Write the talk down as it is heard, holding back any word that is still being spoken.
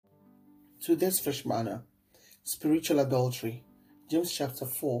Today's fresh manna, spiritual adultery, James chapter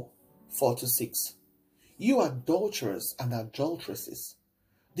 4, 4 to 6. You adulterers and adulteresses,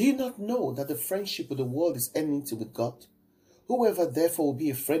 do you not know that the friendship with the world is enmity with God? Whoever therefore will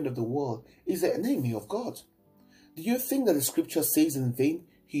be a friend of the world is the enemy of God. Do you think that the scripture says in vain,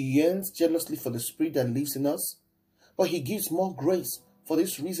 He yearns jealously for the spirit that lives in us? But He gives more grace. For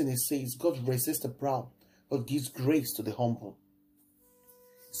this reason it says, God resists the proud, but gives grace to the humble.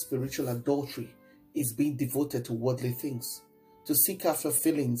 Spiritual adultery is being devoted to worldly things, to seek after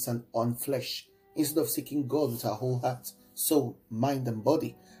feelings and on flesh, instead of seeking God with our whole heart, soul, mind, and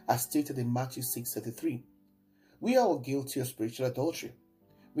body, as stated in Matthew 6:33. We are all guilty of spiritual adultery.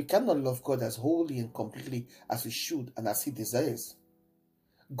 We cannot love God as wholly and completely as we should and as He desires.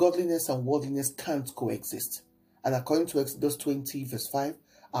 Godliness and worldliness can't coexist. And according to Exodus 20 verse 5,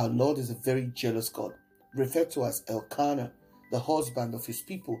 our Lord is a very jealous God, referred to as Elkanah, the husband of His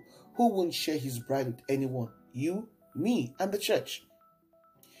people, who won't share His bride with anyone, you, me, and the church.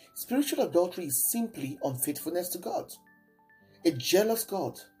 Spiritual adultery is simply unfaithfulness to God. A jealous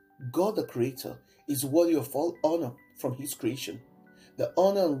God, God the Creator, is worthy of all honor from His creation, the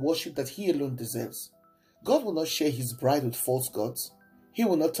honor and worship that He alone deserves. God will not share His bride with false gods. He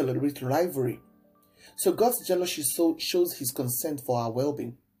will not tolerate rivalry. So God's jealousy shows His consent for our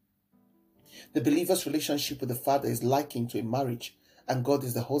well-being. The believer's relationship with the Father is likened to a marriage, and God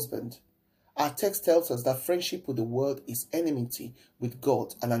is the husband. Our text tells us that friendship with the world is enmity with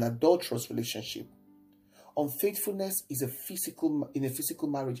God and an adulterous relationship. Unfaithfulness in a physical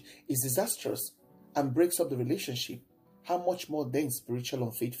marriage is disastrous and breaks up the relationship. How much more then spiritual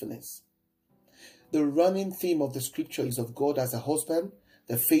unfaithfulness? The running theme of the scripture is of God as a husband,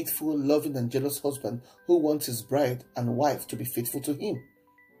 the faithful, loving, and jealous husband who wants his bride and wife to be faithful to him.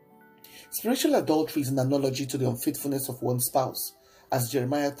 Spiritual adultery is an analogy to the unfaithfulness of one spouse. As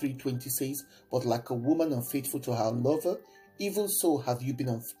Jeremiah 3:20 says, "But like a woman unfaithful to her lover, even so have you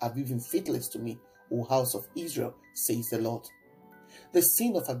been faithless to me, O house of Israel, says the Lord." The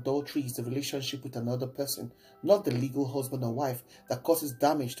sin of adultery is the relationship with another person, not the legal husband or wife, that causes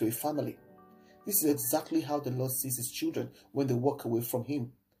damage to a family. This is exactly how the Lord sees His children when they walk away from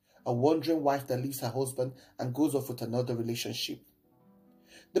Him. A wandering wife that leaves her husband and goes off with another relationship.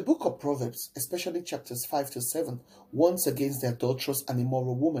 The book of Proverbs, especially chapters 5 to 7, warns against the adulterous and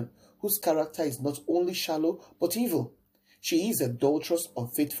immoral woman, whose character is not only shallow but evil. She is an adulterous,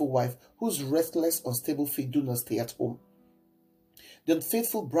 unfaithful wife whose restless, unstable feet do not stay at home. The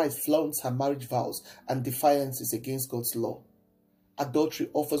unfaithful bride flaunts her marriage vows and defiances against God's law. Adultery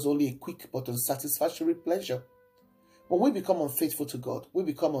offers only a quick but unsatisfactory pleasure. When we become unfaithful to God, we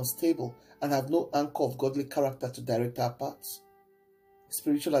become unstable and have no anchor of godly character to direct our paths.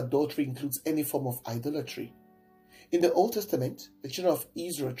 Spiritual adultery includes any form of idolatry. In the Old Testament, the children of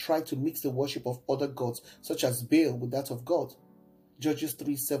Israel tried to mix the worship of other gods, such as Baal, with that of God. Judges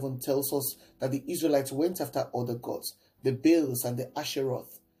 3:7 tells us that the Israelites went after other gods, the Baals and the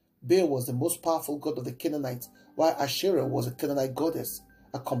Asheroth. Baal was the most powerful god of the Canaanites, while Asherah was a Canaanite goddess,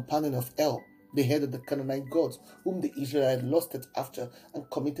 a companion of El, the head of the Canaanite gods, whom the Israelites lusted after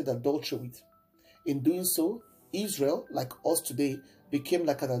and committed adultery with. In doing so, Israel, like us today, became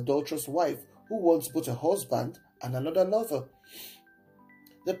like an adulterous wife who wants both a husband and another lover.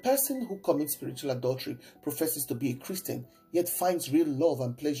 The person who commits spiritual adultery professes to be a Christian, yet finds real love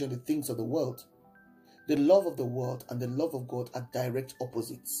and pleasure in the things of the world. The love of the world and the love of God are direct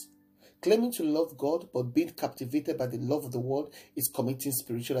opposites. Claiming to love God but being captivated by the love of the world is committing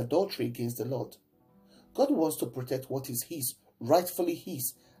spiritual adultery against the Lord. God wants to protect what is His, rightfully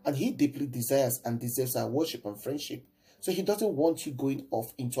His, and He deeply desires and deserves our worship and friendship. So He doesn't want you going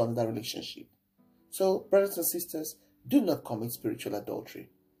off into another relationship. So, brothers and sisters, do not commit spiritual adultery.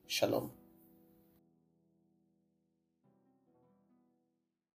 Shalom.